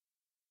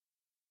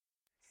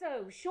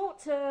So,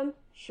 short-term,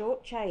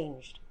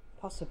 short-changed,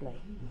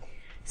 possibly.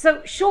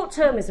 So,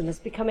 short-termism has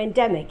become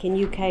endemic in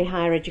UK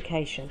higher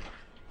education.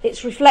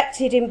 It's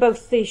reflected in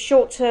both the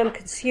short-term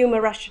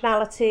consumer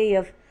rationality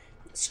of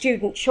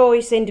student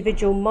choice,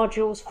 individual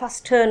modules,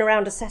 fast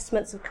turnaround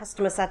assessments of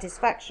customer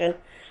satisfaction,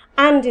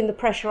 and in the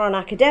pressure on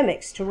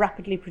academics to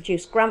rapidly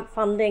produce grant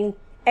funding,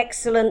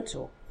 excellent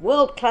or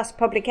world-class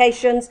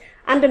publications,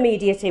 and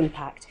immediate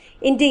impact.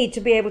 Indeed,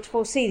 to be able to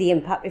foresee the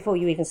impact before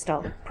you even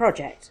start the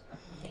project.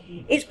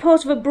 It's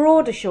part of a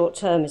broader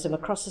short-termism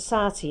across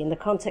society in the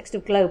context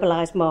of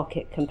globalised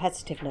market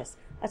competitiveness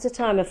at a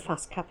time of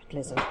fast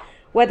capitalism,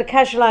 where the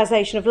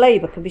casualisation of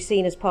labour can be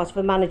seen as part of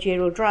a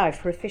managerial drive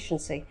for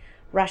efficiency,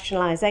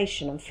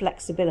 rationalisation and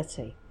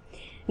flexibility.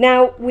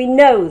 Now, we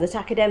know that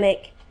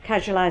academic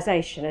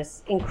casualisation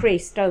has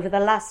increased over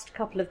the last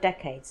couple of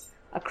decades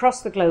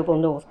across the global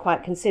north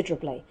quite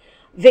considerably.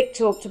 Vic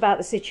talked about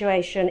the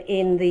situation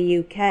in the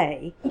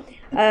UK.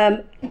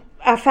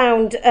 I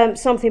found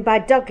something by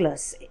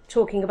Douglas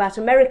talking about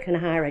American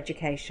higher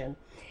education.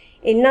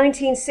 In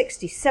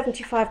 1960,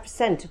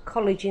 75% of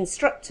college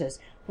instructors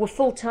were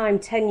full-time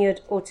tenured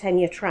or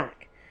tenure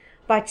track.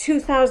 By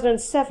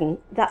 2007,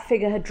 that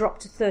figure had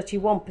dropped to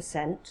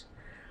 31%.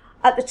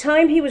 At the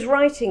time he was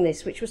writing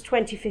this, which was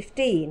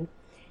 2015,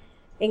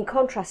 in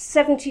contrast,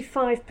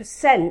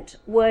 75%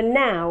 were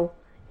now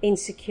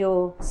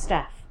insecure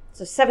staff.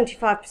 So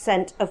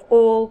 75% of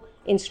all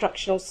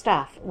instructional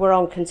staff were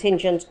on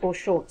contingent or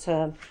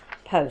short-term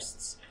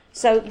posts.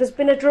 So there's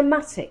been a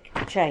dramatic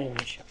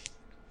change.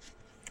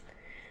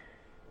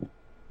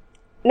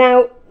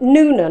 Now,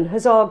 Noonan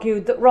has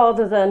argued that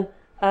rather than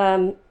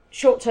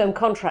short-term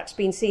contracts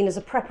being seen as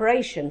a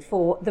preparation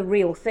for the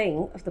real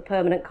thing of the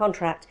permanent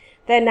contract,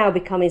 they're now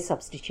becoming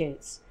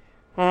substitutes.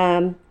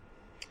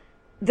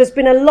 There's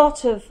been a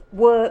lot of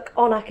work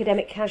on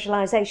academic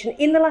casualisation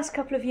in the last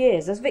couple of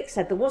years. As Vic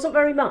said, there wasn't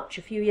very much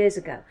a few years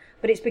ago,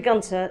 but it's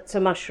begun to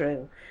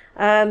mushroom.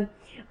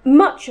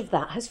 Much of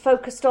that has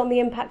focused on the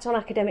impact on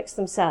academics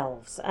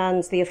themselves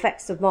and the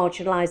effects of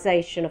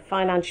marginalisation, of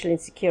financial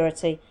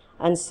insecurity,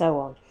 and so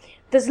on.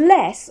 There's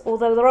less,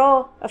 although there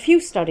are a few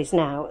studies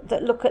now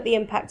that look at the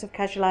impact of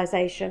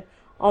casualisation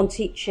on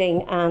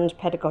teaching and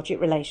pedagogic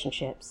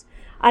relationships.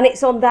 And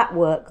it's on that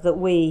work that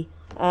we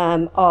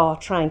are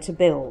trying to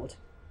build.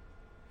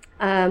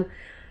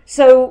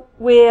 So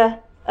we're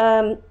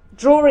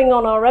drawing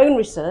on our own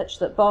research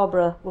that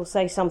Barbara will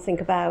say something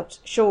about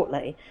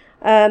shortly,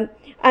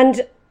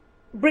 and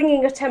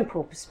bringing a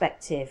temporal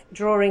perspective,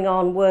 drawing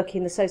on work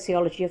in the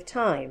sociology of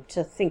time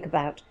to think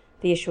about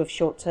the issue of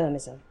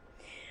short-termism.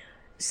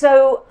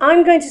 So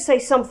I'm going to say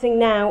something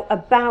now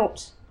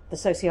about the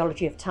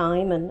sociology of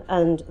time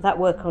and that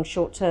work on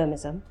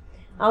short-termism.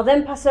 I'll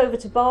then pass over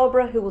to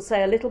Barbara, who will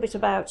say a little bit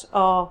about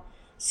our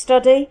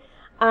study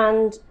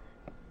and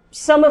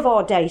some of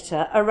our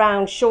data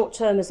around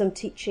short-termism,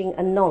 teaching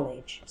and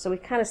knowledge. So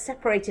we've kind of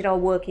separated our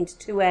work into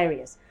two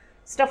areas,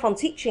 stuff on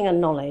teaching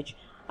and knowledge,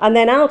 and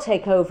then I'll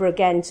take over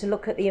again to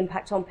look at the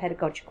impact on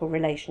pedagogical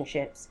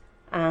relationships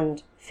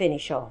and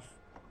finish off.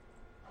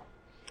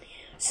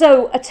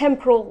 So, a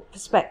temporal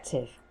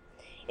perspective.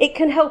 It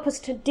can help us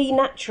to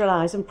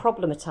denaturalise and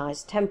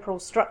problematise temporal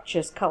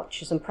structures,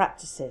 cultures and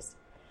practices.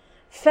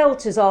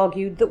 Felt has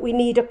argued that we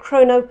need a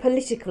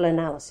chronopolitical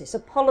analysis, a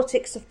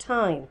politics of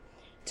time,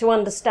 to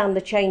understand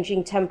the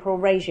changing temporal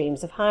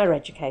regimes of higher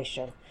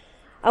education.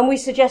 And we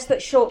suggest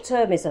that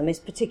short-termism is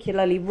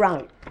particularly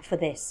ripe for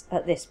this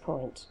at this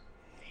point.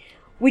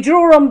 We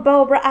draw on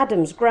Barbara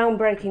Adams'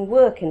 groundbreaking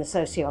work in the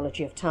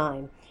sociology of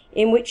time,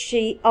 in which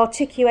she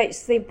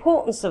articulates the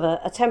importance of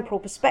a temporal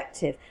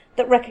perspective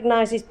that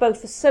recognises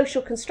both the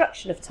social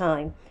construction of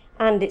time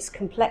and its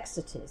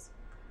complexities.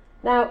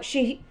 Now,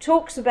 she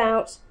talks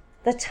about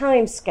the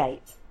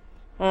timescape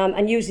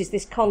and uses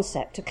this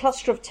concept, a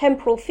cluster of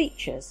temporal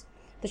features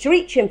that are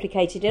each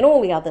implicated in all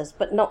the others,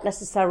 but not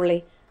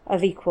necessarily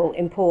of equal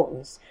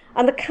importance.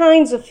 And the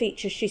kinds of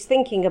features she's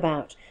thinking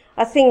about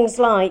are things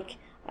like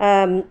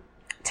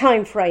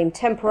time frame,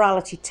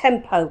 temporality,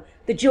 tempo,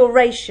 the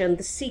duration,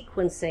 the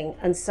sequencing,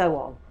 and so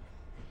on.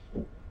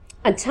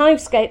 And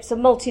timescapes are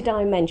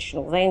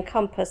multidimensional. They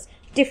encompass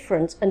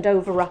different and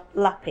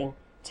overlapping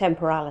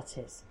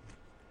temporalities.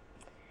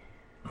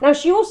 Now,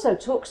 she also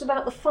talks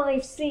about the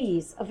 5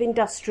 C's of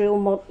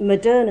industrial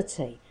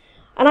modernity.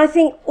 And I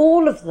think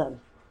all of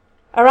them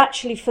are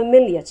actually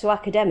familiar to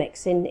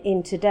academics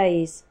in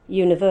today's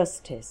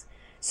universities.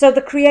 So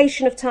the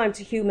creation of time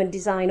to human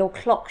design, or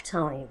clock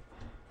time,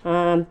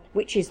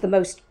 which is the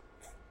most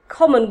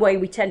common way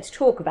we tend to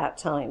talk about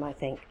time, I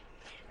think.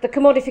 The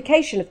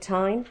commodification of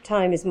time,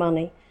 time is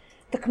money.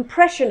 The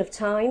compression of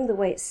time, the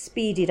way it's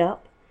speeded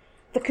up.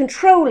 The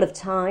control of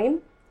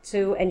time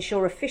to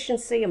ensure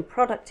efficiency and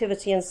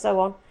productivity and so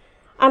on.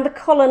 And the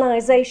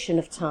colonisation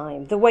of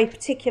time, the way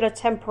particular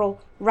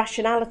temporal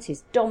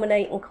rationalities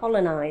dominate and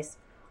colonise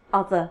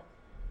other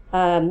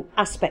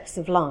aspects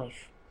of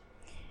life.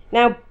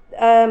 Now,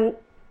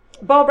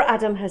 Barbara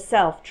Adam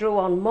herself drew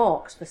on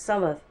Marx for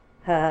some of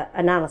her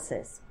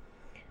analysis.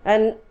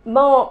 And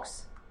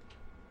Marx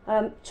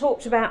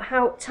talked about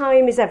how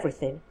time is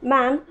everything.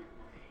 Man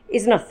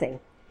is nothing.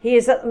 He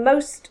is at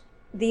most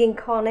the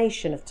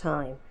incarnation of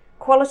time.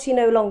 Quality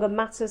no longer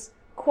matters.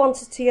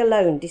 Quantity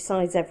alone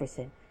decides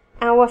everything,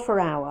 hour for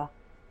hour,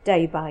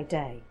 day by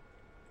day.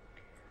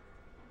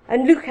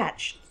 And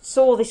Lukács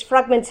saw this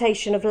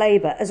fragmentation of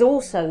labour as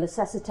also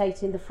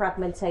necessitating the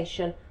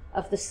fragmentation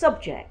of the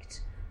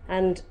subject.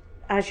 And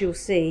as you'll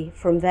see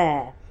from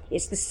there,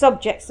 it's the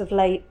subjects of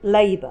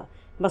labour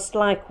must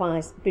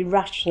likewise be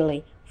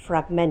rationally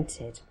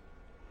fragmented.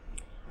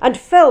 And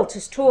Felt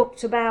has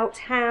talked about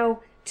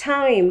how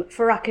time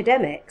for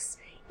academics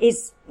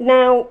is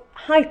now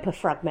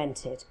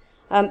hyper-fragmented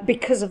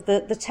because of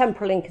the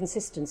temporal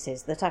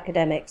inconsistencies that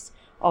academics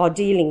are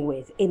dealing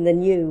with in the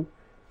new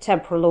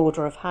temporal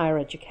order of higher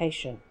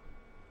education.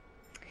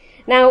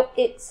 Now,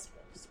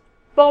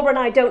 Barbara and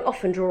I don't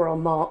often draw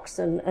on Marx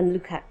and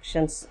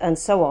Lukács and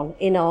so on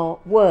in our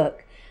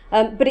work,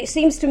 but it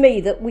seems to me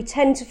that we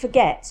tend to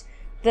forget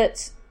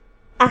that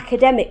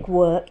academic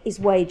work is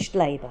waged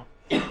labour.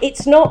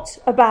 It's not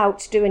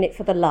about doing it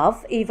for the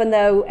love, even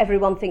though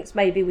everyone thinks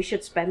maybe we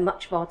should spend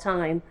much of our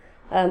time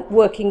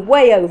working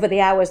way over the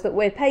hours that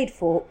we're paid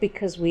for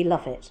because we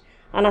love it.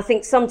 And I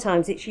think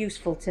sometimes it's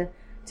useful to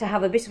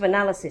have a bit of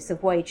analysis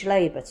of wage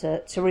labour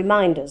to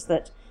remind us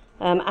that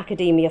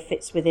academia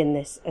fits within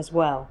this as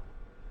well.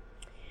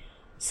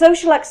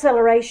 Social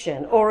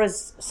acceleration, or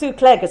as Sue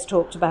Clegg has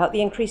talked about,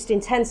 the increased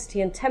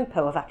intensity and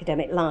tempo of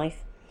academic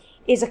life,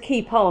 is a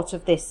key part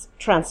of this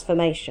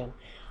transformation.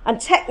 And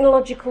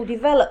technological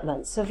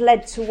developments have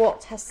led to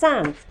what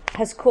Hassan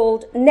has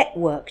called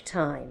network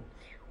time,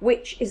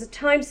 which is a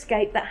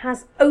timescape that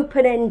has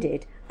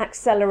open-ended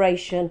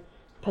acceleration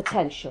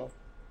potential.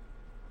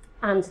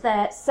 And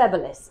there,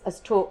 Sebelis has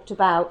talked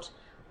about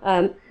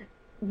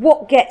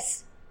what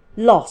gets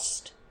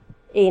lost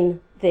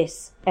in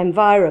this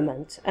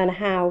environment and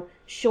how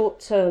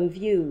short-term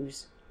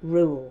views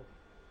rule.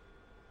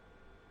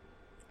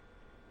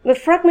 The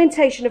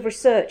fragmentation of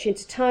research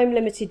into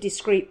time-limited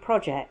discrete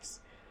projects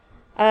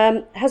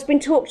has been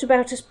talked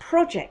about as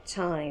project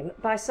time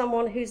by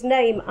someone whose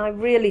name I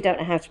really don't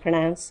know how to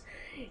pronounce,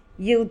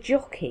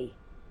 Yiljoki,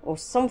 or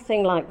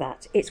something like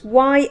that. It's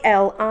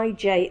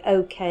Ylijoki.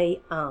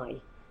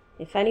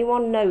 If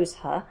anyone knows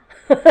her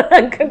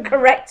and can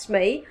correct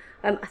me,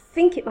 I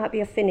think it might be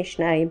a Finnish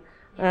name.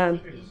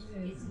 It's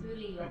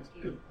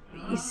Ulijoki.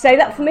 You say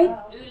that for me?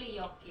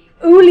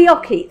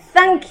 Ulijoki.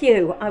 Thank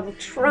you. I will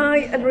try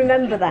and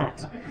remember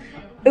that.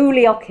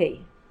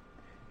 Ulijoki.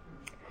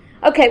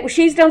 Okay, well,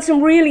 she's done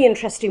some really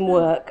interesting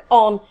work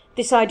on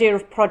this idea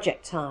of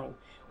project time,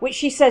 which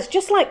she says,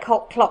 just like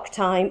clock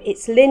time,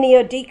 it's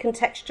linear,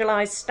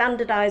 decontextualised,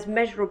 standardised,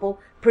 measurable,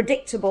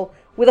 predictable,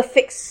 with a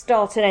fixed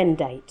start and end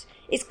date.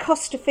 It's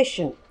cost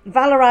efficient,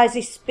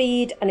 valorises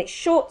speed, and its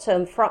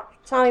short-term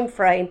time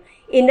frame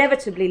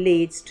inevitably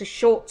leads to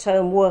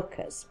short-term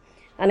workers.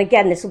 And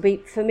again, this will be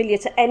familiar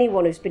to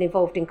anyone who's been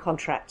involved in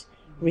contract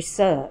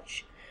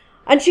research.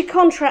 And she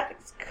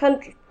contrasts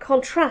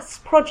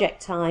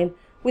project time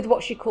with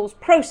what she calls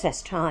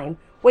process time,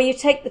 where you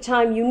take the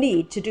time you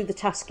need to do the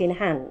task in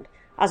hand,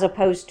 as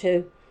opposed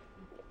to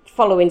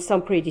following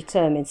some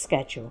predetermined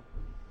schedule.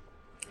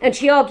 And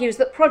she argues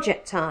that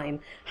project time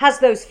has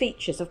those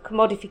features of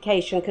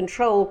commodification,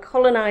 control,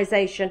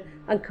 colonisation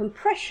and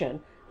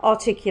compression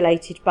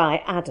articulated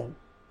by Adam.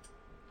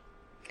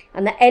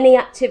 And that any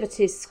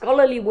activities,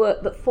 scholarly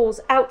work that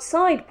falls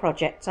outside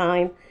project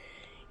time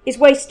is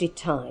wasted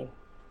time.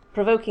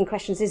 Provoking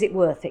questions, is it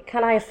worth it?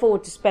 Can I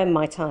afford to spend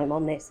my time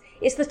on this?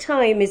 It's the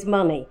time is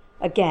money,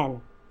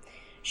 again.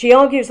 She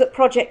argues that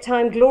project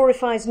time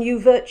glorifies new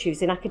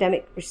virtues in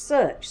academic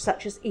research,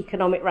 such as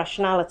economic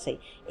rationality,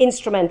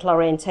 instrumental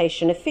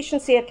orientation,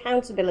 efficiency,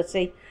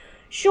 accountability,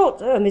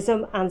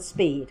 short-termism and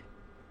speed.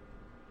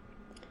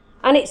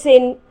 And it's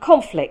in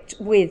conflict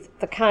with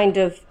the kind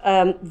of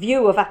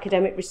view of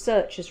academic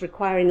research as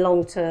requiring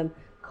long-term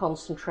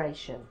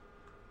concentration.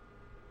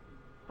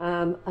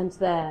 And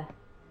there,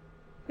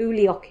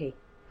 Ulijoki,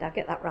 did I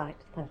get that right?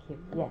 Thank you,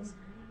 yes.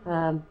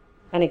 An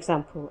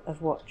example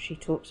of what she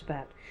talks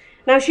about.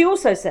 Now, she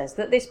also says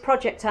that this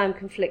project time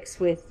conflicts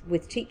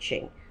with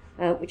teaching,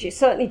 which it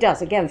certainly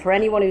does. Again, for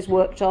anyone who's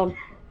worked on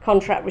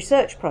contract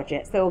research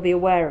projects, they will be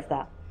aware of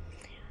that.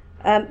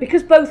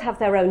 Because both have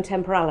their own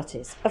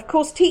temporalities. Of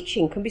course,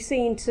 teaching can be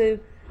seen to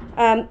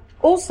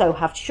also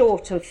have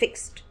short and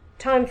fixed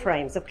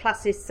timeframes of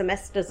classes,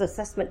 semesters,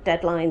 assessment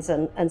deadlines,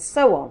 and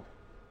so on.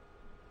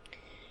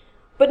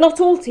 But not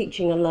all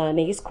teaching and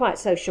learning is quite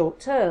so short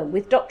term,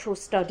 with doctoral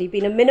study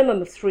being a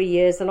minimum of 3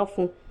 years and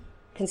often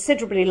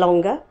considerably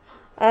longer,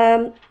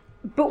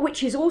 but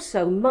which is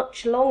also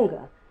much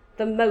longer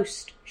than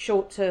most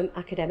short-term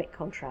academic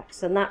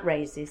contracts, and that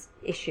raises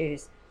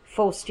issues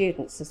for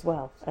students as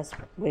well, as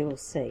we will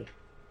see.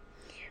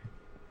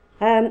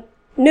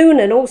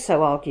 Noonan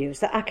also argues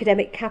that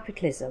academic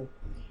capitalism,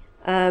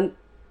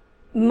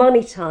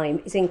 money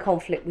time, is in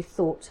conflict with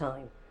thought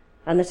time,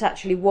 and that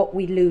actually what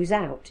we lose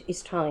out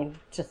is time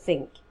to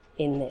think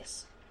in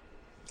this.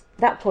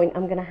 At that point,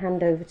 I'm going to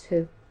hand over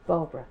to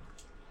Barbara.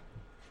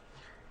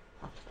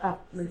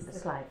 Move the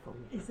slide for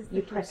me. Is this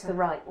You the press the clicker?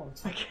 right one.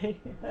 Okay.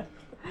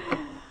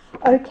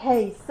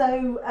 Okay,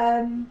 so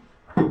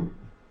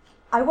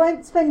I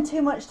won't spend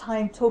too much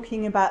time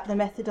talking about the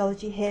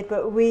methodology here,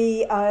 but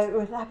we're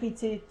happy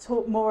to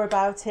talk more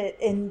about it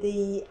in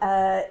the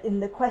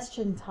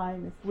question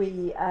time if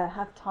we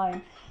have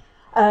time.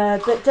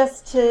 But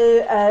just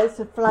to sort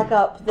of flag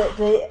up that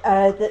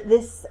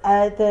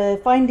the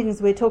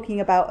findings we're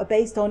talking about are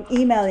based on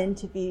email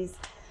interviews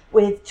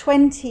with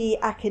 20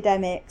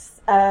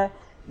 academics,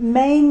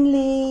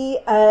 mainly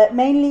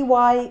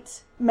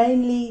white,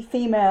 mainly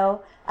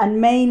female,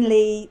 and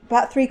mainly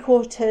about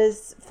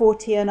 3/4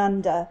 40 and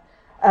under.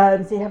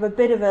 So you have a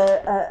bit of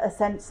a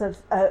sense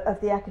of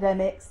the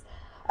academics,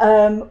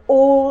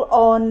 all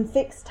on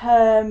fixed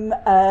term,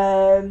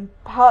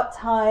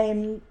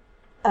 part-time,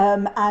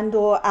 and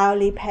or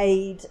hourly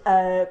paid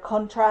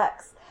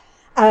contracts.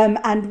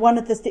 And one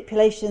of the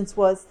stipulations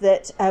was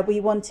that we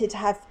wanted to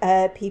have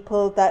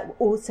people that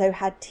also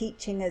had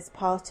teaching as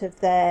part of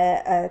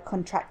their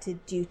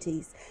contracted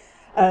duties.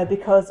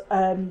 Because,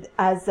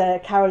 as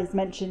Carole has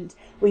mentioned,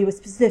 we were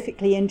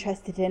specifically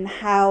interested in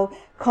how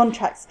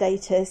contract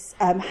status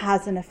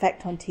has an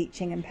effect on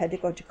teaching and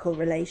pedagogical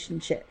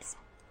relationships.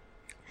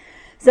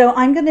 So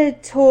I'm going to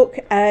talk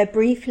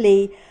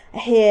briefly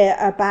here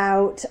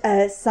about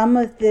some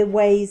of the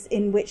ways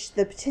in which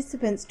the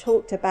participants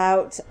talked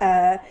about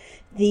the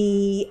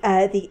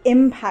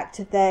impact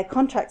of their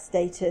contract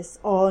status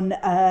on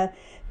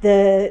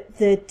the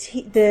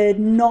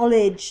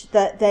knowledge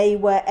that they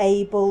were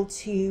able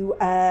to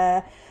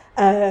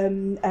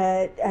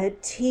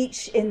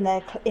teach in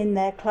their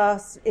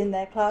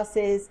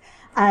classes,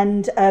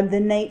 and the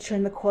nature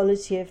and the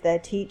quality of their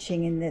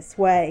teaching in this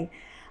way.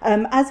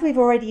 As we've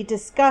already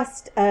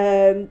discussed,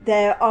 there's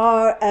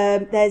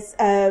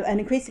an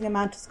increasing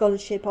amount of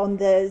scholarship on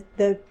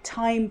the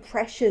time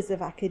pressures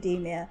of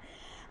academia,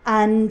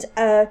 and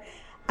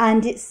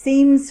it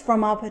seems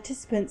from our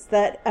participants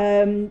that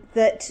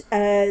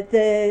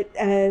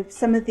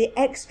some of the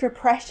extra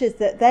pressures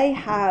that they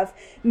have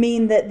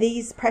mean that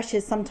these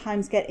pressures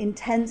sometimes get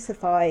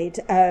intensified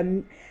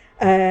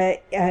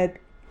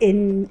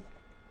in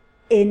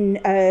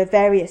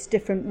various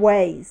different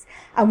ways.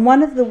 And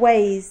one of the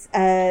ways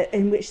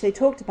in which they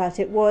talked about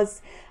it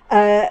was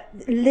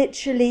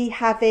literally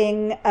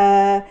having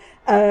a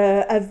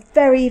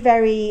very,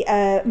 very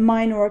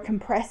minor or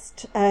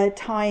compressed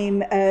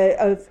time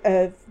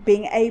of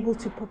being able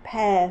to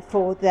prepare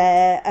for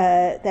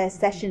their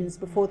sessions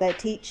before their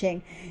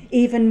teaching,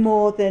 even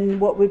more than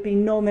what would be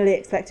normally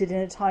expected in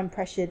a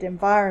time-pressured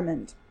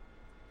environment.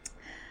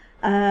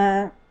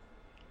 Sorry.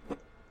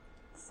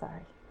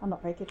 I'm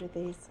not very good with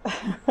these.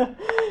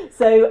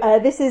 So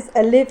this is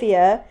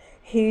Olivia,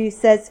 who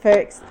says,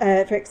 for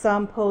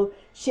example,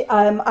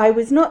 I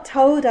was not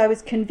told I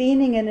was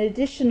convening an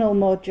additional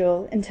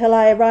module until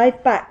I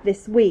arrived back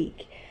this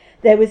week.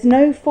 There was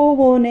no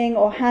forewarning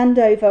or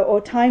handover or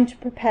time to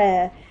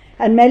prepare,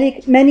 and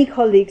many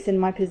colleagues in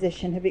my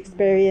position have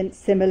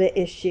experienced similar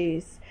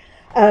issues.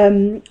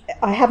 I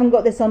haven't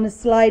got this on the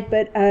slide,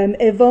 but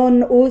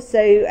Yvonne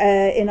also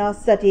in our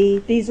study,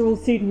 these are all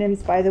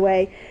pseudonyms by the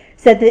way,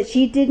 said that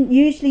she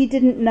usually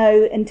didn't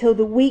know until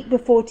the week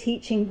before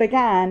teaching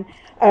began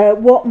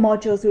what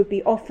modules would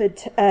be offered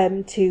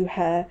to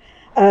her,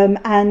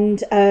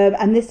 and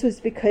this was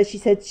because she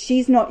said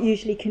she's not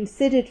usually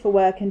considered for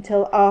work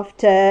until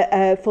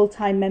after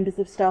full-time members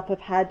of staff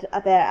have had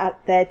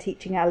their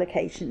teaching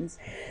allocations,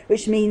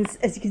 which means,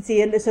 as you can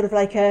see, the sort of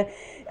like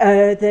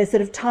the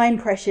sort of time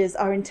pressures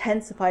are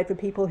intensified for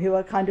people who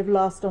are kind of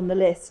last on the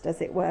list,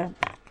 as it were.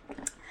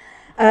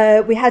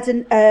 We had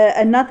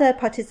another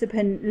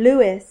participant,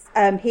 Lewis.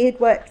 He had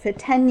worked for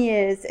 10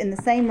 years in the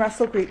same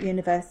Russell Group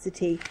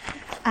University,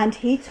 and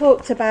he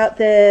talked about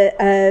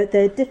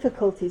the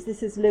difficulties.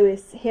 This is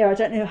Lewis here. I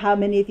don't know how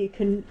many of you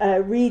can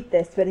read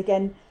this, but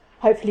again,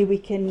 hopefully we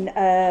can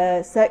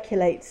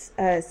circulate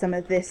some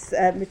of this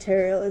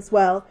material as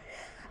well.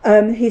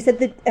 He said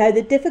that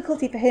the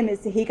difficulty for him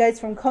is that he goes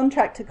from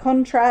contract to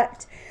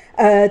contract.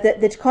 That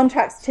the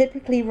contracts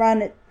typically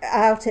run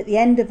out at the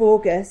end of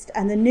August,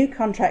 and the new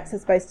contracts are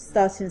supposed to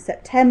start in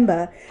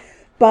September.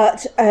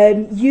 But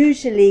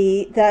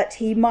usually that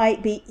he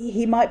might be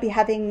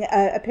having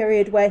a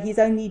period where he's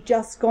only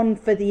just gone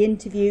for the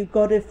interview,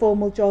 got a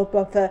formal job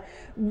offer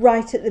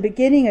right at the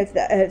beginning of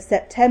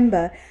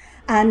September,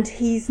 and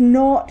he's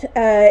not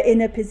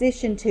in a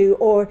position to,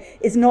 or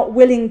is not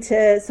willing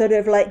to sort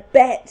of like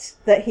bet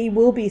that he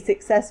will be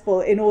successful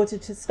in order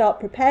to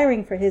start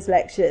preparing for his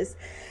lectures.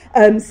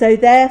 So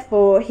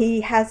therefore,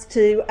 he has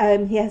to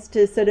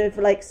sort of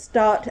like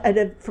start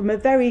from a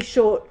very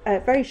short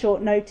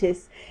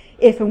notice,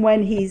 if and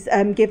when he's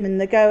given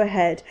the go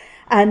ahead.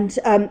 And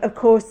of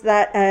course,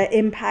 that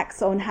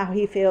impacts on how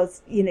he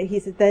feels. You know, he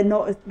said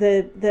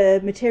the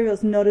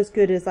material's not as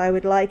good as I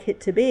would like it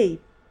to be.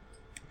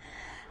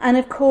 And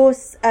of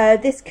course,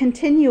 this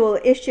continual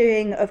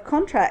issuing of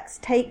contracts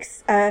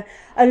takes a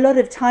lot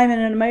of time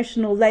and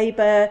emotional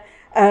labour.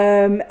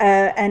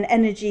 and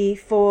energy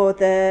for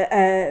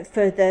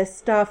the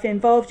staff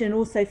involved, and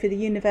also for the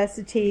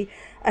university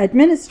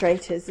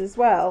administrators as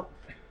well.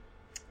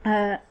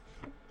 And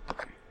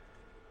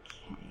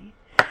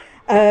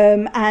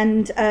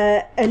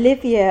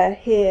Olivia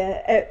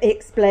here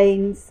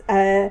explains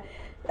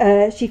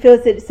she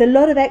feels that it's a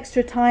lot of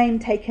extra time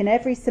taken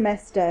every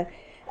semester,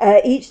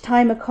 each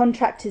time a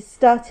contract is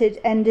started,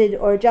 ended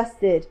or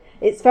adjusted.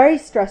 It's very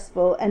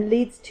stressful and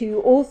leads to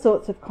all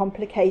sorts of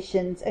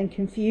complications and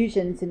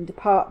confusions in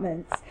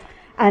departments.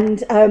 And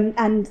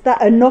that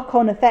a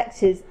knock-on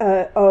effect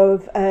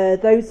of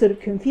those sort of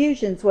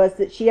confusions was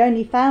that she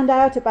only found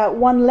out about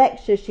one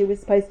lecture she was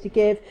supposed to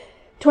give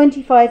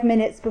 25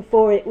 minutes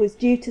before it was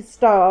due to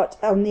start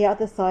on the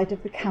other side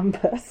of the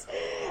campus.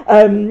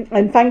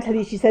 And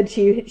thankfully, she said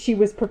she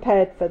was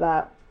prepared for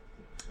that.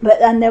 But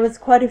then there was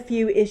quite a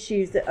few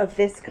issues of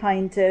this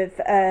kind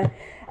of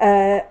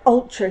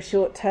ultra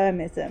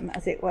short-termism,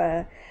 as it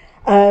were.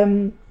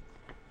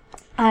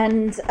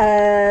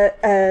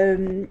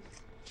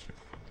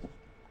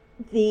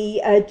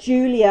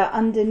 Julia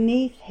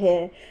underneath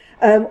here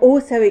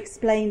also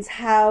explains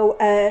how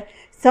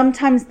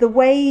sometimes the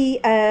way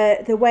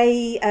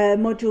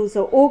modules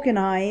are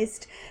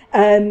organised,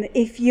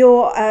 if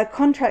you're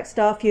contract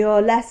staff,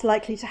 you're less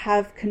likely to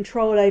have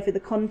control over the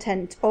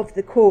content of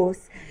the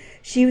course.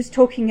 She was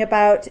talking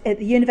about at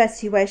the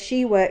university where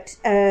she worked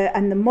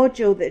and the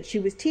module that she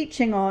was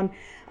teaching on,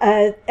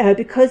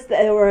 because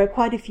there were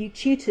quite a few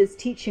tutors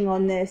teaching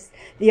on this,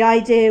 the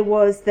idea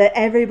was that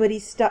everybody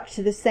stuck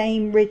to the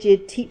same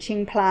rigid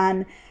teaching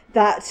plan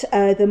that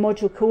the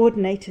module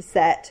coordinator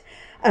set.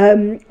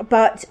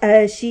 But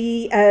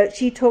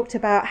she talked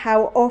about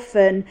how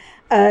often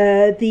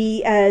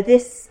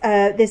this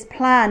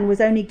plan was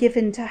only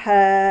given to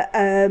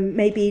her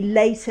maybe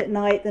late at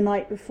night, the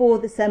night before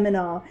the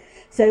seminar.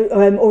 So,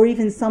 or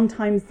even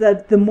sometimes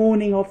the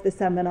morning of the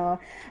seminar.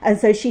 And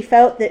so she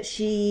felt that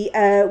she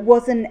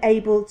wasn't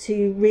able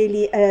to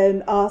really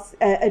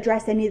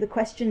address any of the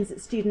questions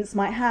that students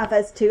might have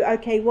as to,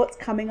 okay, what's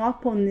coming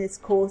up on this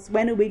course?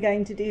 When are we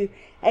going to do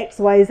X,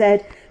 Y,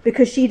 Z?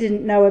 Because she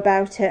didn't know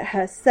about it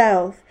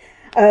herself.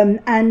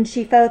 And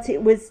she felt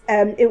it was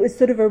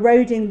sort of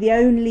eroding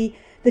the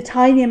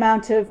tiny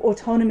amount of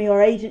autonomy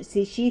or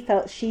agency she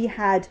felt she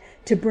had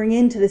to bring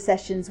into the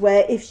sessions,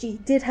 where if she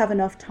did have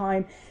enough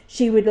time,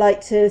 she would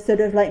like to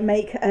sort of like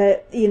make,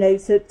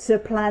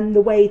 to plan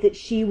the way that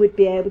she would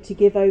be able to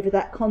give over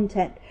that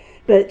content.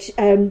 But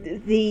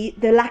the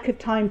lack of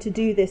time to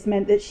do this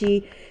meant that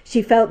she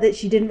felt that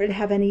she didn't really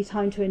have any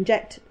time to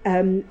inject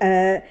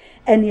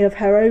any of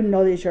her own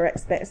knowledge or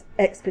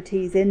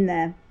expertise in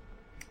there.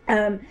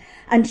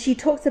 And she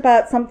talks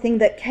about something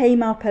that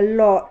came up a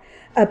lot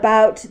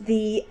about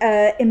the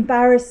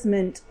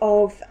embarrassment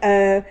of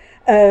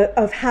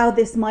how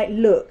this might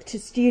look to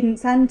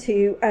students and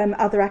to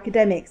other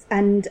academics,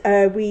 and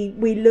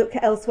we look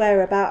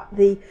elsewhere about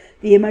the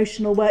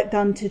emotional work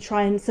done to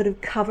try and sort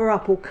of cover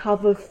up or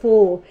cover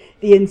for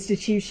the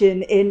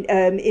institution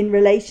in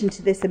relation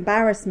to this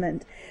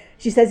embarrassment.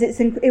 She says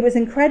it was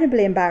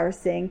incredibly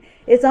embarrassing.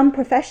 It's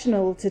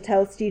unprofessional to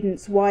tell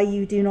students why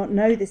you do not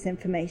know this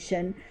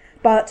information,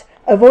 but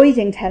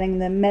avoiding telling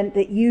them meant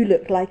that you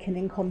looked like an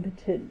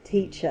incompetent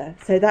teacher.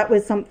 So that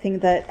was something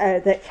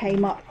that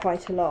came up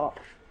quite a lot.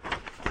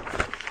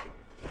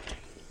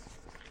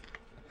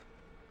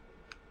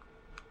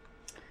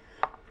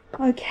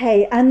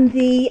 Okay, and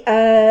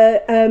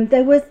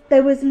there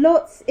was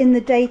lots in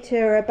the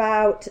data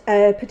about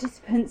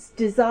participants'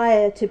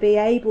 desire to be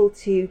able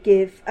to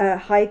give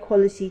high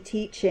quality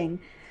teaching.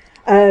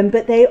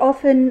 But they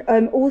often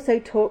also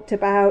talked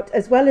about,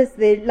 as well as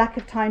the lack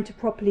of time to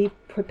properly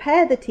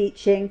prepare the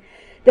teaching,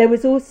 there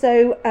was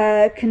also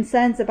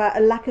concerns about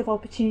a lack of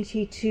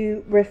opportunity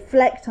to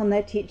reflect on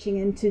their teaching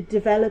and to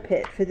develop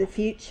it for the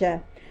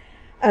future.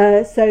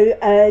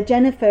 So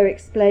Jennifer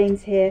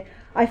explains here,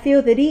 I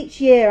feel that each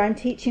year I'm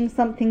teaching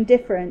something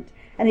different,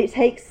 and it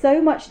takes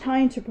so much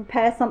time to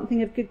prepare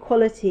something of good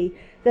quality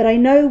that I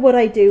know what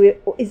I do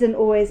isn't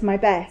always my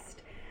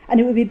best,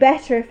 and it would be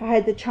better if I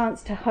had the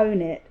chance to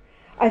hone it.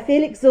 I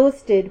feel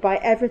exhausted by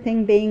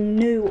everything being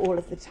new all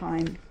of the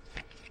time.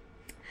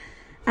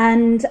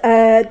 And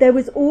there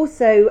was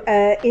also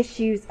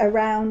issues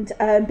around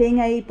being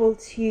able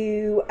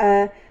to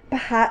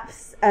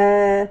perhaps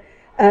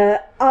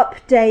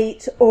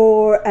update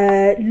or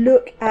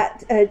look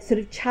at sort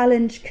of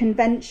challenge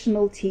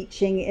conventional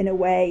teaching in a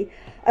way.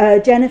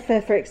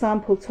 Jennifer, for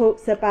example,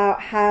 talks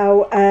about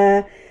how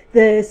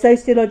the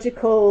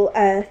sociological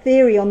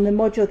theory on the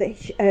module that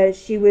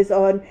she was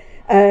on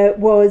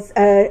was,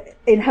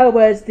 in her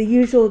words, the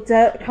usual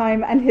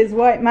Durkheim and his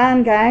white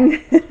man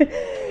gang.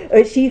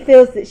 She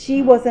feels that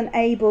she wasn't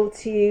able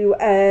to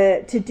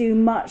do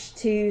much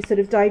to sort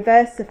of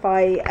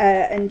diversify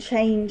and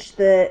change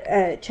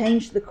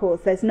the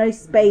course. There's no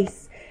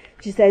space,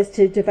 she says,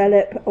 to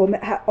develop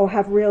or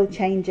have real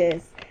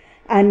changes.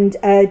 And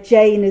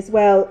Jane as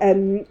well,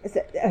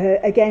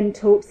 again,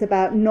 talks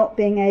about not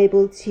being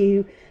able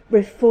to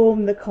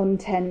reform the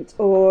content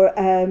or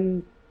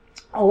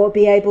or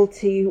be able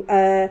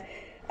to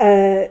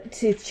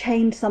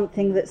change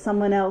something that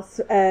someone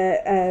else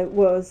had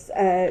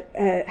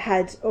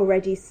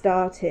already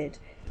started.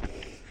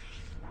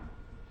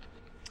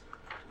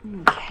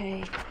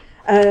 Okay.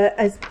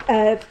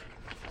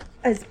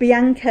 As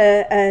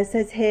Bianca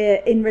says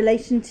here, in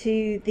relation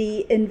to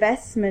the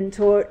investment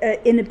or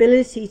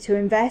inability to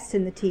invest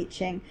in the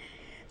teaching,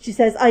 she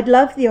says, I'd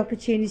love the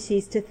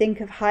opportunities to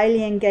think of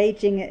highly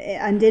engaging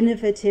and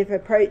innovative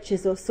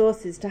approaches or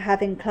sources to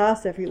have in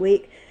class every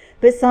week,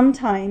 but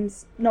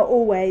sometimes, not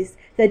always,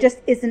 there just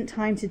isn't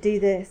time to do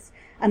this,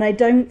 and I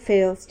don't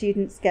feel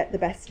students get the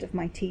best of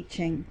my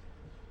teaching.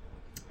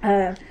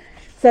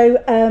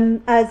 So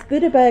as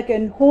Guderberg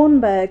and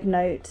Hornberg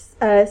notes,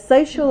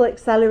 social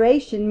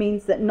acceleration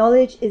means that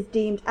knowledge is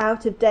deemed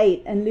out of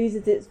date and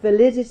loses its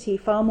validity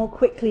far more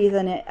quickly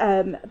than it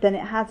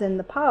has in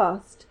the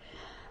past.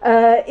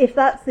 If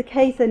that's the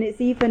case, then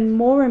it's even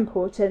more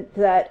important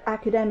that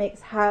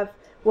academics have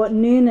what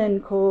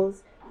Noonan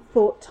calls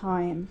thought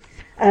time.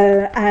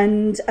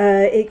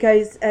 It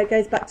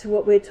goes back to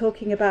what we're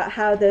talking about,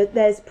 how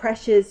there's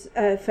pressures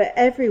for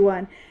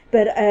everyone.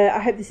 But I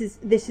hope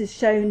this has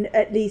shown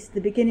at least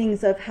the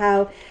beginnings of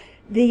how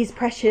these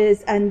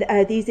pressures and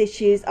these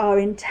issues are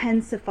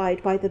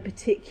intensified by the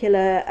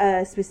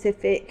particular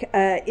specific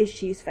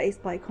issues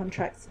faced by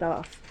contract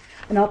staff.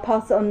 And I'll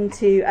pass on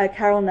to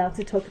Carole now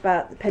to talk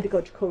about the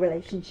pedagogical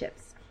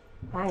relationships.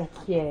 Thank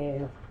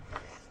you.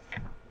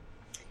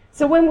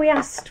 So when we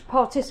asked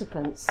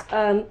participants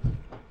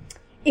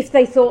if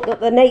they thought that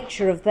the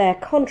nature of their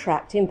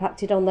contract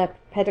impacted on their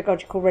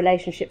pedagogical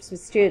relationships with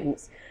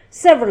students,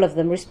 several of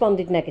them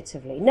responded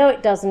negatively. No,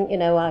 it doesn't. You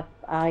know,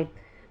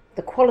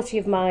 the quality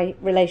of my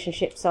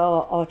relationships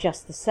are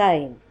just the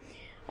same.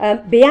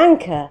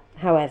 Bianca,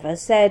 however,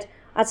 said,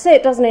 I'd say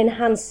it doesn't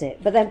enhance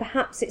it, but then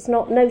perhaps it's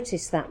not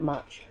noticed that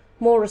much.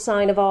 More a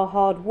sign of our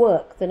hard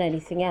work than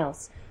anything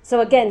else. So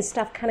again,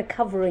 staff kind of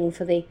covering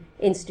for the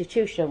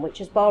institution,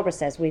 which, as Barbara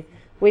says,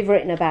 we've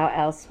written about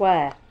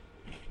elsewhere.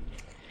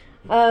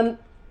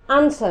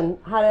 Anton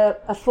had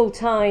a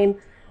full-time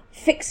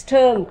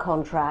fixed-term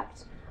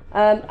contract,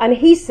 and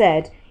he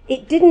said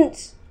it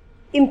didn't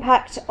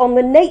impact on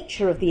the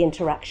nature of the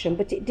interaction,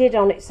 but it did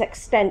on its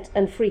extent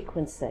and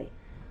frequency,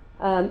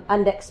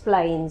 and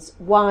explains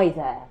why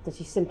that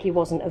he simply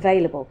wasn't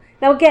available.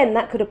 Now, again,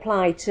 that could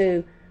apply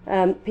to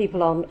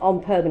people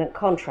on permanent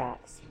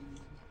contracts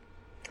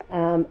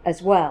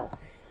as well.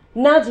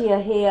 Nadia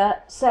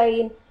here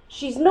saying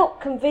she's not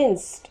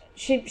convinced,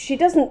 she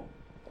doesn't,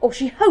 or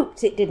she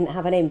hoped it didn't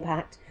have an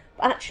impact,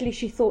 but actually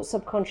she thought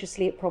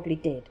subconsciously it probably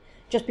did,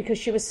 just because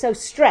she was so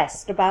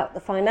stressed about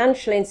the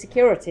financial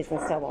insecurities and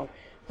so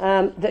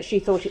on, that she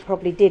thought it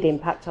probably did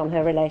impact on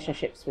her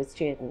relationships with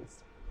students.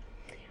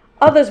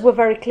 Others were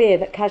very clear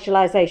that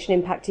casualisation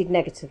impacted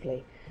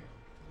negatively,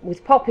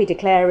 with Poppy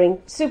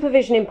declaring,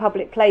 supervision in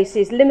public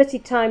places,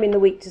 limited time in the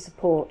week to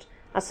support.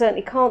 I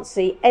certainly can't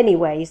see any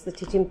ways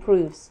that it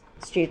improves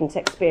student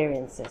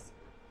experiences.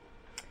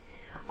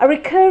 A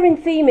recurring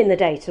theme in the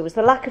data was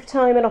the lack of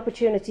time and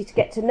opportunity to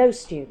get to know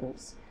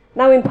students.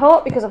 Now, in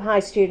part because of high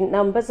student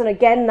numbers, and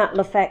again, that will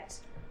affect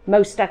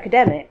most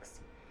academics.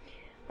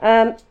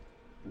 But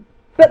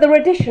there are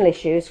additional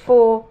issues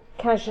for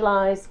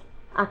casualised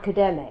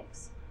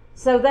academics.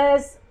 So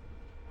there's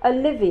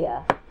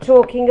Olivia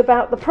talking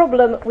about the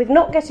problem with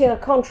not getting a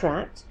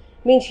contract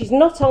means she's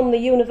not on the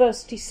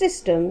university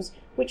systems,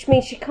 which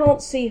means she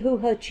can't see who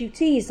her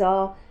tutees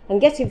are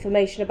and get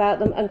information about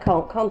them and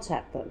can't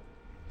contact them.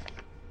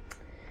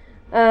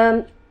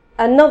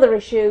 Another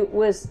issue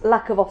was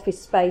lack of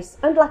office space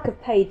and lack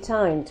of paid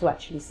time to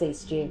actually see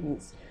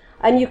students.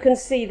 And you can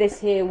see this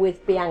here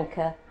with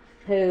Bianca,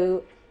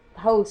 who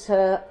holds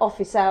her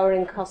office hour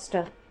in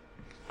Costa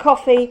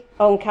Coffee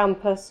on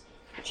campus,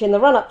 which in the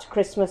run-up to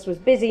Christmas was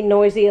busy,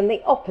 noisy, and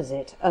the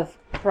opposite of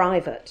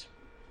private.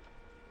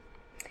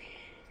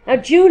 Now,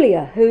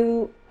 Julia,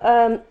 who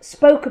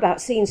spoke about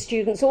seeing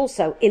students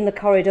also in the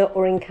corridor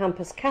or in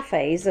campus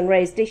cafes and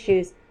raised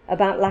issues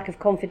about lack of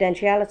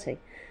confidentiality,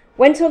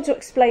 went on to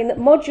explain that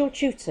module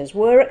tutors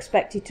were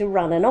expected to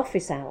run an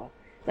office hour.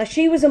 Now,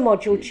 she was a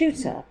module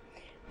tutor,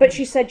 but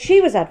she said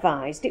she was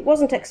advised it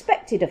wasn't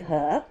expected of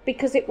her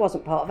because it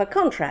wasn't part of her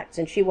contract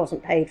and she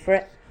wasn't paid for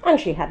it and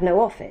she had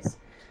no office.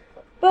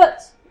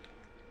 But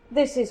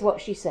this is what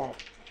she said.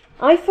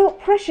 I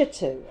felt pressure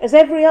to, as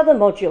every other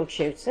module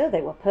tutor,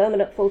 they were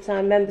permanent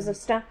full-time members of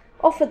staff,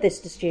 offered this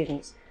to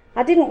students.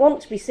 I didn't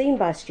want to be seen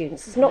by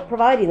students as not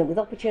providing them with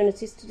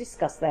opportunities to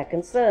discuss their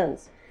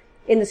concerns.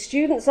 In the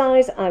students'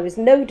 eyes, I was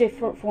no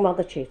different from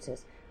other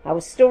tutors. I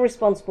was still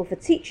responsible for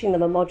teaching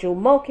them a module,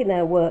 marking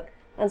their work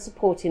and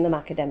supporting them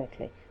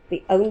academically.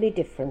 The only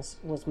difference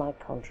was my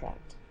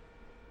contract.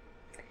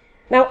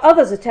 Now,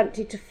 others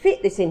attempted to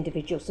fit this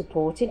individual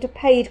support into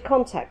paid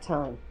contact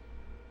time.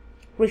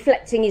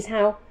 Reflecting is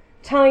how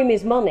time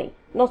is money,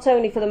 not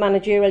only for the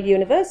managerial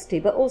university,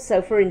 but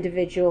also for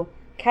individual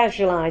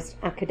casualised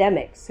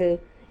academics who,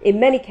 in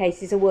many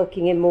cases, are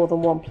working in more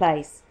than one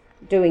place,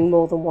 doing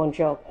more than one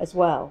job as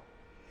well.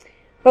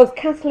 Both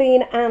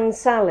Kathleen and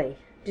Sally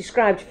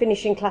described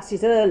finishing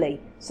classes early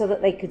so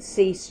that they could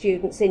see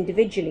students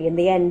individually in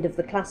the end of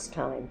the class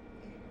time.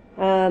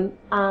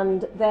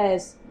 And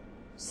there's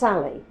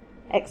Sally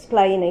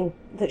explaining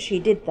that she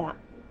did that.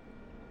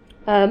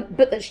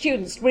 But that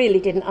students really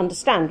didn't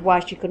understand why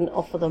she couldn't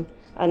offer them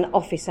an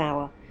office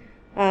hour.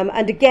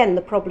 And again,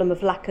 the problem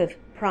of lack of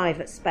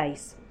private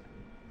space.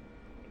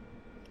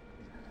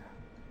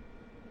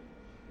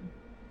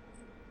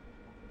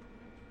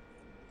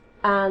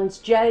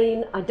 And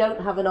Jane, I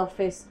don't have an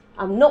office.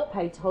 I'm not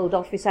paid to hold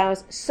office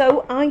hours,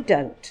 so I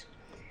don't.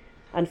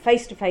 And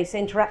face-to-face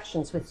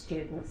interactions with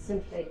students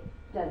simply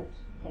don't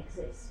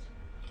exist.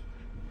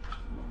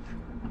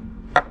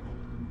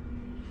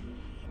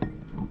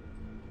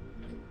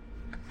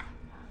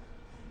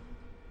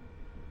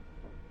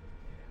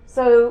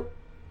 So,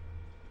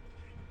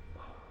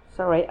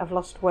 sorry, I've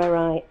lost where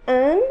I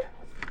am.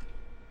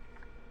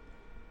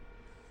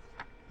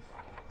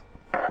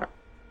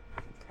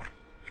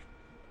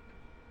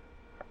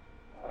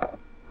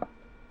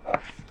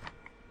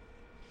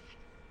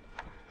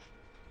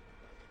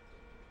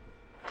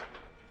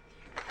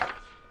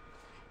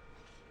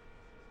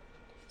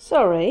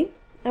 Sorry,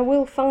 I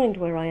will find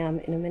where I am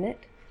in a minute.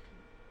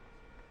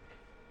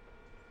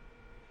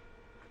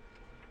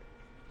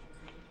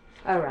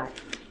 All right.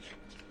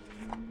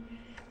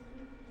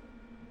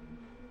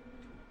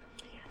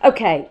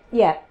 Okay,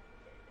 yeah.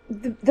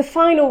 The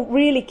final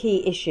really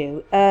key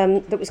issue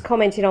that was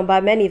commented on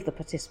by many of the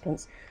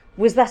participants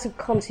was that of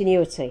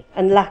continuity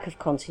and lack of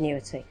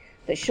continuity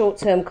that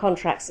short-term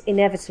contracts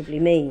inevitably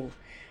mean.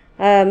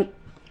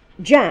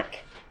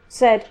 Jack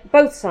said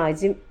both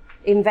sides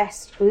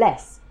invest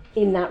less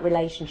in that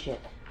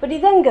relationship. But he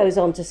then goes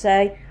on to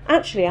say,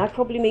 actually, I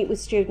probably meet with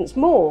students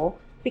more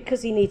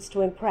because he needs to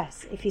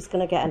impress if he's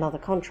going to get another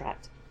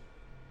contract.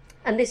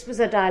 And this was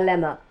a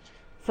dilemma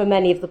for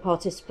many of the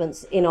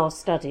participants in our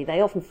study.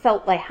 They often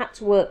felt they had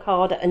to work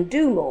harder and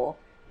do more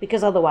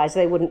because otherwise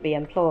they wouldn't be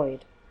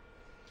employed.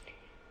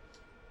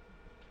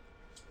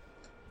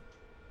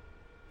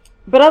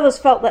 But others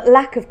felt that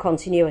lack of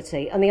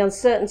continuity and the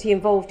uncertainty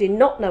involved in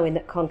not knowing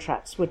that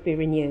contracts would be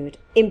renewed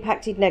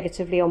impacted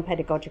negatively on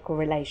pedagogical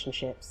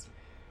relationships.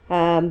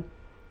 And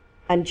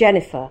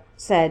Jennifer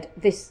said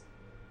this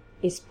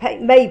is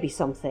maybe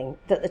something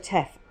that the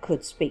TEF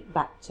could speak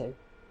back to.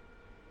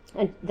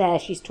 And there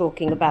she's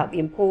talking about the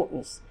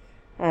importance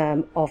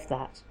of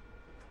that.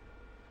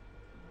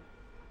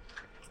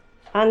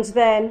 And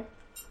then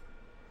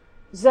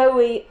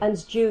Zoe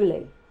and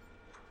Julie,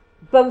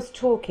 both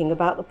talking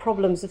about the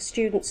problems of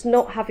students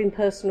not having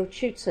personal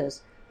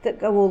tutors that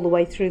go all the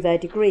way through their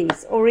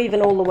degrees or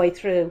even all the way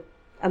through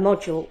a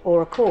module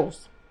or a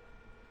course.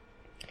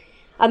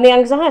 And the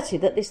anxiety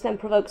that this then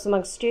provokes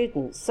among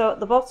students. So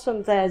at the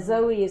bottom there,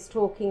 Zoe is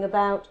talking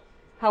about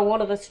how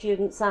one of her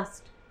students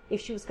asked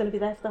if she was going to be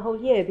there for the whole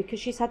year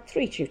because she's had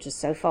 3 tutors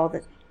so far,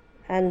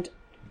 and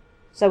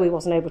Zoe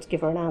wasn't able to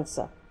give her an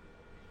answer.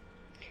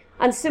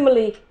 And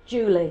similarly,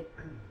 Julie,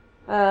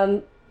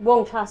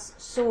 one class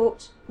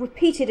sought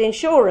repeated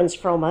assurance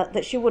from her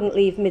that she wouldn't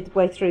leave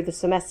midway through the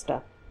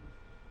semester.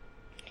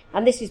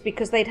 And this is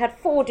because they'd had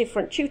 4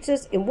 different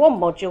tutors in one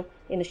module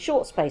in a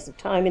short space of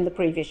time in the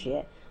previous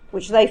year,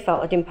 which they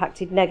felt had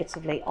impacted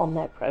negatively on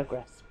their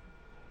progress.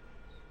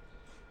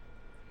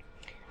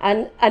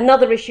 And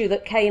another issue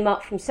that came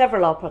up from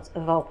several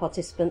of our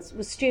participants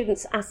was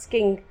students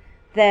asking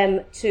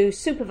them to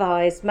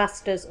supervise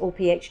master's or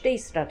PhD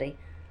study.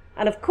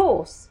 And of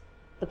course,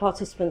 the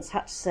participants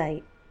had to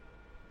say,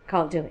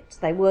 can't do it.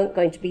 They weren't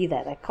going to be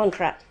there. Their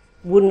contract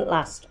wouldn't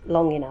last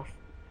long enough.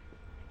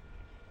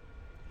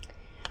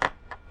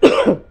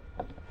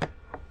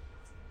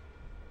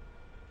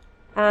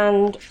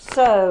 And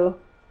so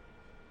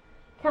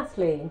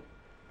Kathleen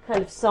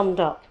kind of summed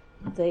up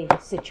the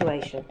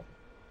situation.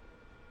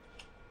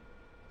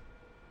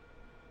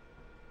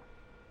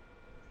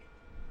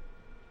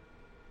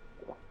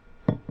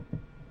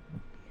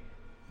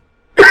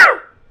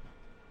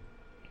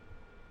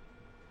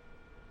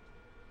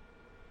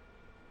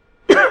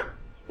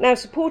 Now,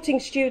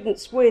 supporting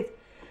students with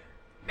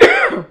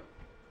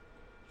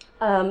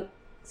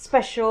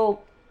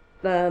special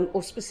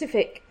or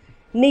specific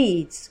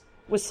needs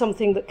was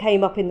something that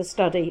came up in the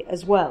study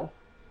as well.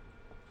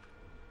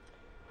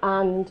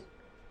 And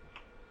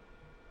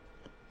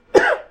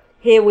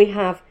here we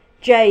have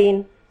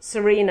Jane,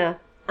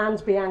 Serena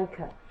and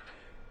Bianca.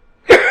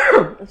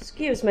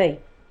 Excuse me.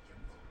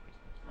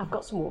 I've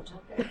got some water.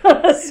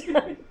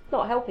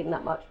 Not helping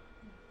that much.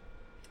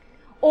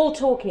 All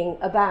talking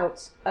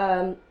about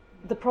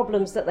the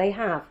problems that they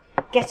have,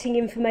 getting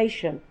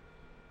information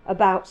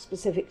about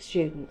specific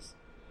students.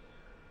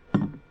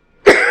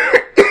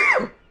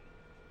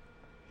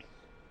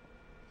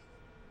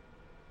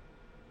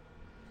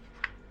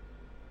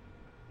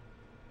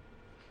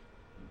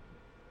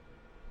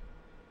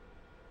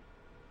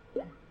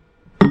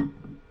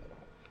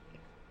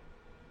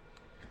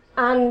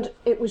 And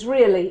it was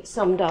really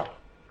summed up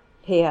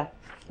here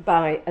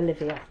by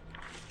Olivia.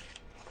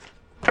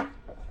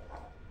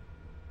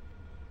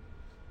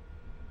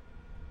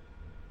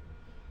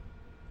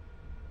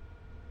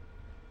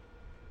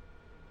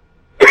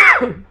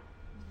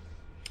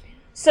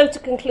 So to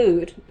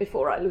conclude,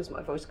 before I lose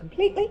my voice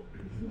completely,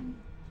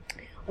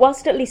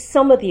 whilst at least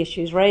some of the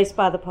issues raised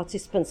by the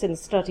participants in the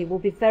study will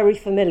be very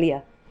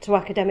familiar to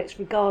academics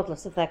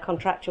regardless of their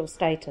contractual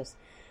status,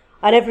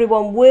 and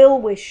everyone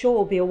will, we're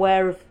sure, be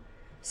aware of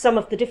some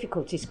of the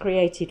difficulties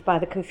created by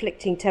the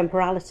conflicting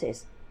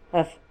temporalities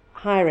of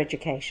higher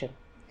education,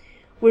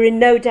 we're in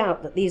no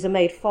doubt that these are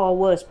made far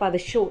worse by the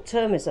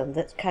short-termism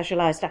that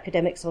casualised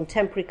academics on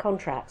temporary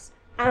contracts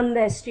and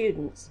their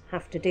students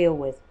have to deal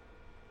with.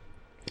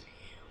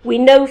 We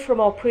know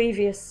from our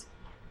previous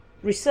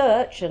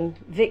research, and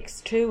Vix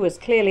too has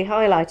clearly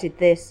highlighted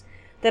this,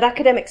 that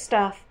academic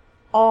staff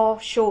are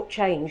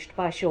shortchanged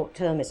by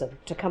short-termism,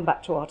 to come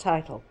back to our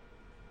title.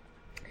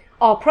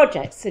 Our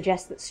projects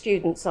suggest that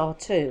students are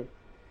too.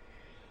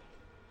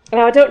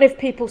 Now, I don't know if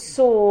people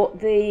saw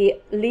the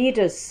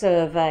leaders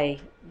survey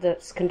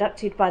that's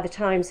conducted by the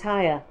Times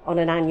Higher on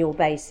an annual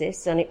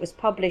basis, and it was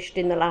published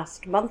in the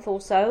last month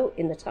or so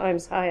in the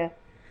Times Higher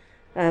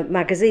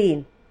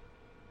magazine.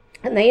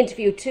 And they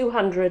interviewed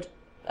 200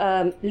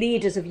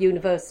 leaders of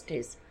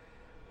universities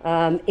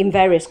in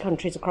various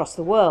countries across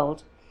the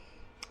world.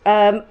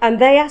 And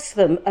they asked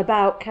them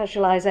about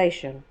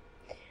casualisation.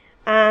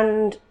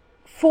 And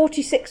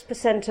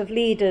 46% of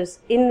leaders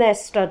in their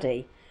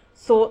study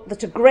thought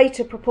that a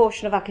greater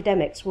proportion of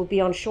academics will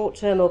be on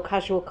short-term or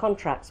casual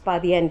contracts by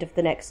the end of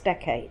the next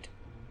decade.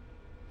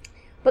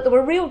 But there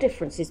were real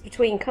differences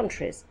between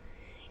countries.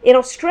 In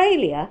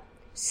Australia,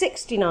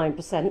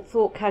 69%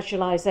 thought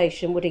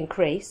casualisation would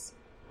increase.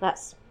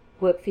 That's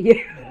work for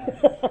you.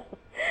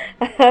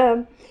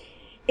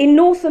 In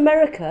North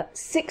America,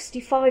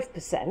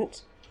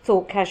 65%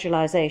 thought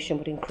casualisation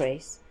would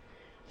increase.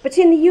 But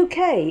in the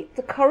UK,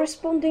 the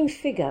corresponding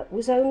figure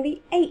was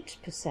only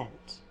 8%.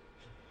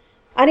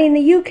 And in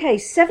the UK,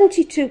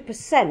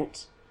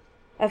 72%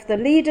 of the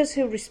leaders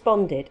who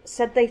responded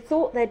said they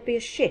thought there'd be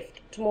a shift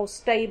to more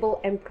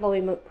stable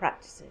employment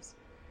practices.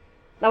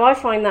 Now, I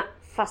find that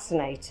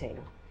fascinating.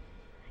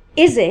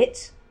 Is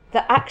it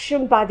that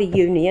action by the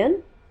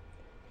union,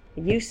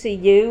 the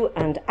UCU,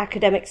 and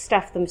academic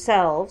staff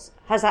themselves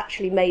has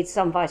actually made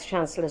some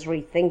vice-chancellors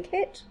rethink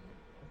it?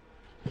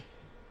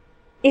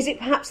 Is it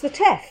perhaps the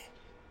TEF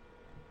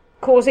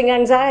causing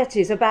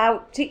anxieties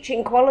about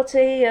teaching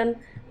quality, and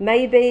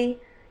maybe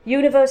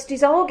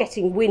universities are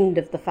getting wind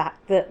of the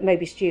fact that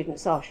maybe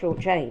students are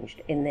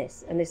shortchanged in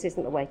this, and this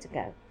isn't the way to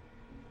go?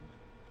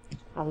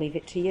 I'll leave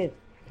it to you.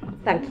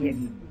 Thank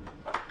you.